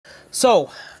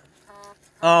So,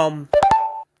 um,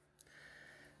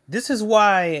 this is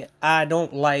why I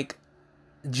don't like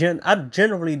I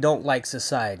generally don't like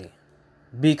society,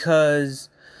 because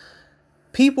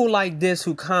people like this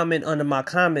who comment under my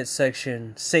comment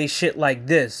section say shit like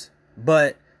this,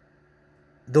 but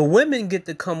the women get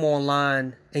to come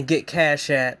online and get cash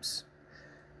apps,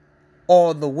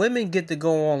 or the women get to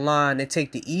go online and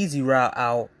take the easy route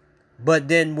out. But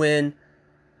then when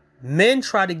men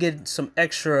try to get some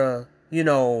extra,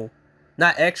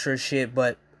 not extra shit,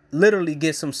 but literally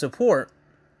get some support,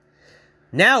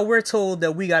 now we're told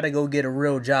that we got to go get a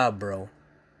real job, bro.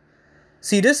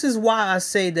 See, this is why I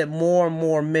say that more and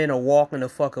more men are walking the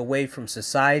fuck away from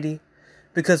society,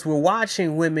 because we're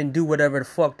watching women do whatever the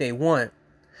fuck they want,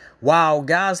 while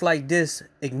guys like this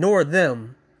ignore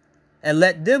them and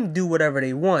let them do whatever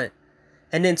they want,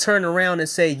 and then turn around and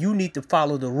say you need to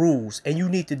follow the rules and you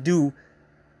need to do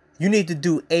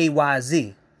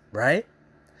AYZ, right?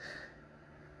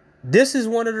 This is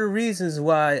one of the reasons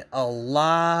why a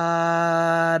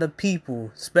lot of people,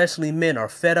 especially men, are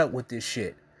fed up with this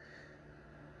shit.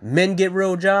 Men get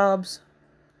real jobs,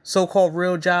 so-called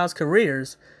real jobs,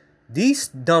 careers. These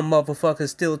dumb motherfuckers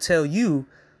still tell you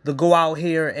to go out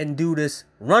here and do this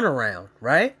runaround,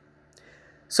 right?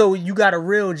 So you got a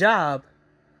real job,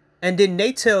 and then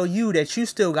they tell you that you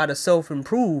still got to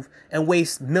self-improve and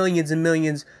waste millions and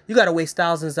millions. You got to waste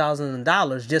thousands of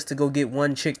dollars just to go get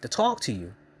one chick to talk to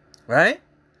you, right?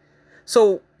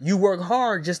 So you work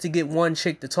hard just to get one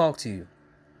chick to talk to you.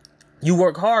 You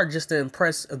work hard just to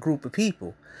impress a group of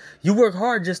people. You work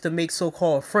hard just to make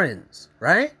so-called friends,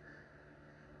 right?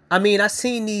 I mean, I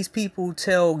seen these people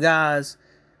tell guys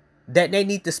that they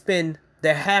need to spend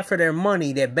their half of their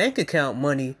money, their bank account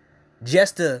money,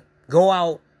 just to go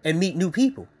out and meet new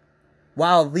people.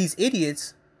 While these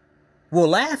idiots will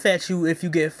laugh at you if you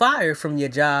get fired from your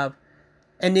job,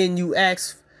 and then you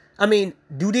ask, I mean,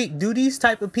 do these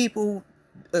type of people,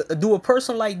 do a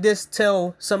person like this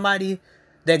tell somebody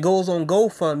that goes on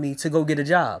GoFundMe to go get a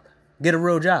job, get a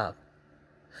real job?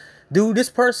 Dude, this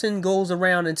person goes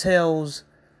around and tells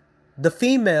the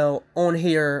female on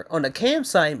here, on the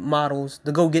campsite models,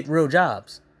 to go get real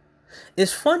jobs.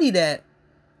 It's funny that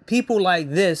people like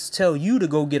this tell you to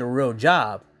go get a real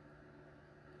job,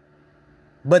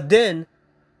 but then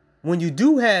when you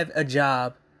do have a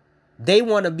job, they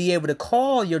want to be able to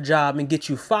call your job and get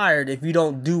you fired if you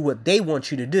don't do what they want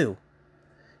you to do.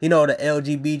 You know, the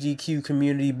LGBTQ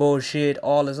community bullshit,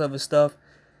 all this other stuff.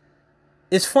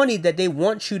 It's funny that they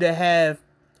want to have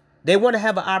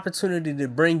an opportunity to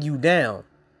bring you down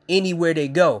anywhere they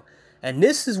go. And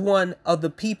this is one of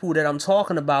the people that I'm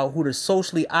talking about, who are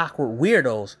socially awkward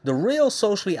weirdos, the real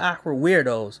socially awkward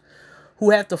weirdos, who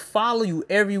have to follow you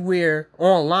everywhere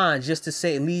online just to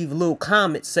say, leave little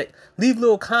comments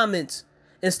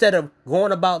instead of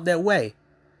going about their way.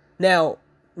 Now,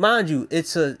 mind you,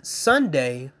 it's a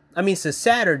Saturday.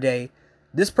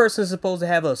 This person is supposed to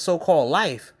have a so-called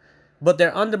life, but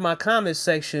they're under my comment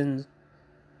section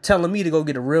telling me to go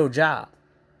get a real job,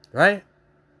 right?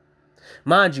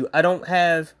 Mind you, I don't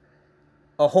have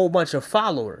a whole bunch of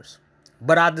followers,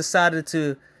 but I decided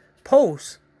to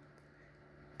post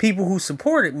people who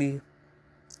supported me,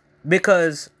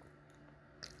 because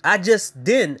I just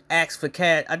didn't ask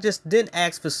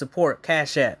for support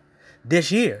Cash App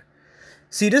this year.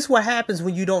 See, this is what happens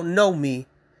when you don't know me.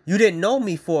 You didn't know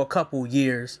me for a couple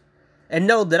years, and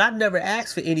know that I never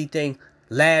asked for anything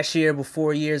last year,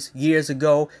 before years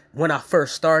ago, when I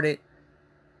first started.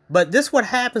 But this is what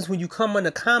happens when you come in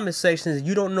the comment sections and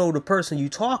you don't know the person you're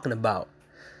talking about.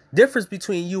 Difference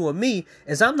between you and me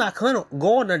is I'm not gonna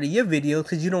go under your video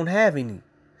because you don't have any.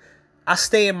 I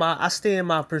stay in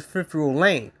my peripheral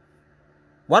lane.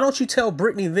 Why don't you tell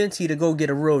Brittany Venti to go get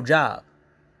a real job?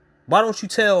 Why don't you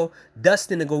tell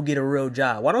Dustin to go get a real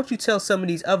job? Why don't you tell some of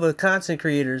these other content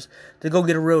creators to go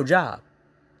get a real job?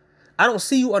 I don't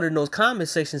see you under those comment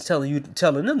sections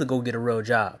telling them to go get a real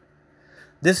job.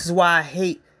 This is why I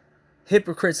hate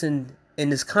hypocrites in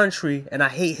this country, and I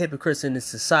hate hypocrites in this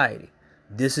society.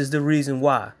 This is the reason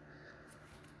why.